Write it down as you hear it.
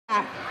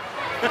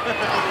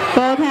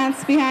Both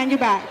hands behind your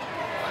back.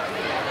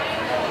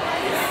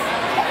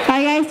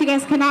 Alright guys, you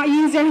guys cannot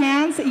use your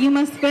hands. You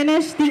must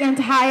finish the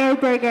entire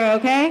burger,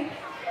 okay?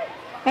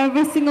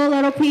 Every single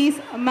little piece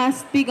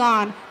must be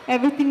gone.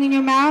 Everything in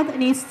your mouth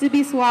needs to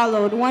be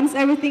swallowed. Once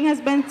everything has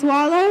been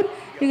swallowed,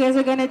 you guys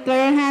are gonna throw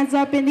your hands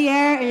up in the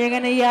air and you're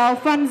gonna yell,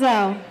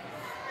 Funzo.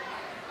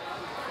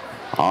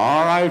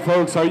 All right,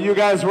 folks, are you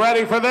guys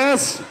ready for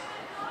this?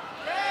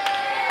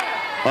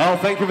 Well,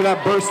 thank you for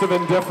that burst of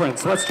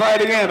indifference. Let's try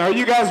it again. Are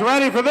you guys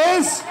ready for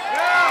this?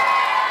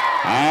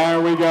 There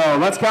we go.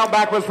 Let's count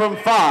backwards from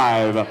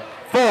 5,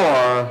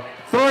 4,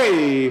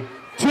 3,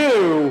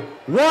 2,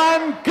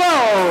 1, go!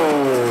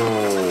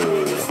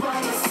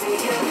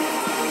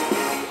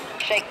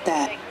 Shake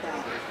that.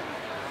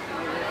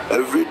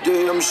 Every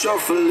day I'm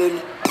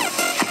shuffling.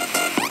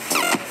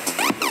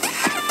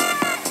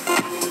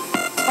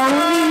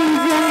 Only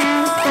use your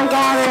hands for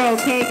water,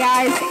 okay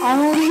guys?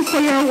 Only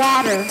for your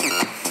water.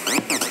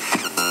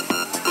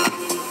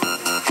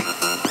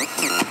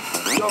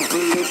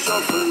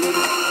 Shuffling.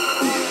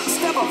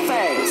 Step up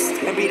fast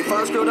and be the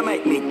first girl to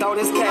make me throw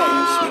this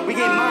cash. We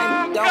get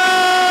money, don't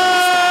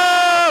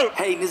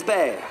hating is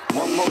bad.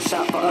 One more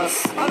shot for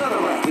us. Another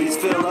round. Please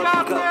fill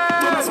up the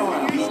cup. Don't mess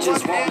around. We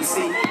just want to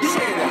see you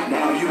shaking up.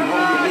 Now you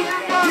home with me.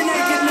 You're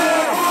naked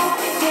now.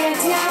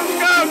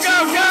 Go, go,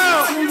 go!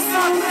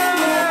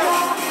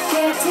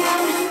 Get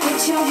down, put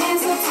your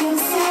hands up to the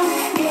sun.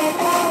 Get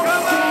up,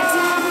 get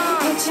down,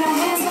 put your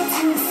hands up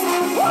to the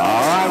sun. All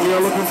right, we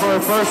are looking for a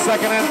first,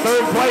 second, and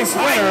third place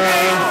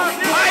winner.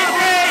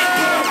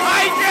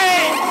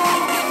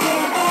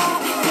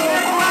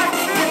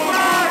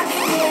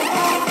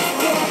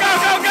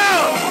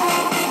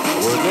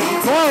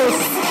 Close.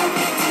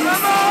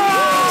 Come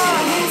on!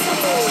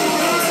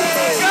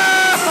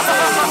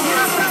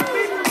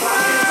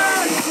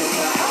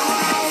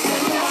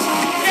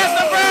 Get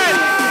the bread!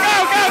 Go,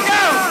 go,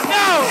 go!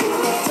 No!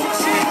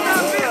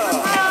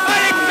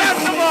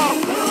 Unacceptable! Unacceptable!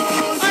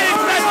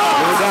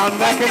 We're down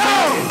neck and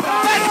neck.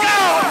 Let's go!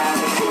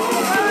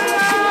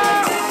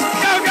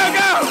 Go, go,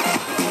 go!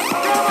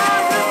 Go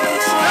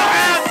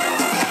ahead!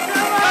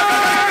 Go, go,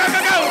 go, go,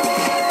 go, go!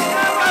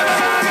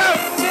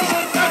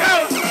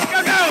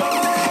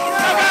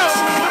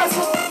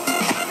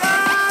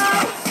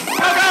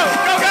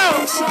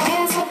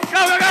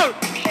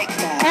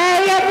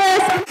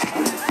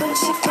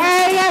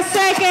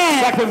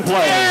 Second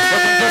place. Yeah.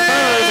 Looking for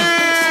third.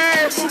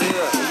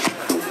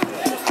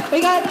 We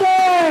got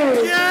third.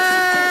 Yeah.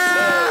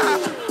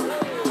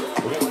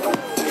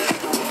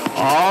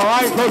 All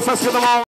right, folks, let's get them all.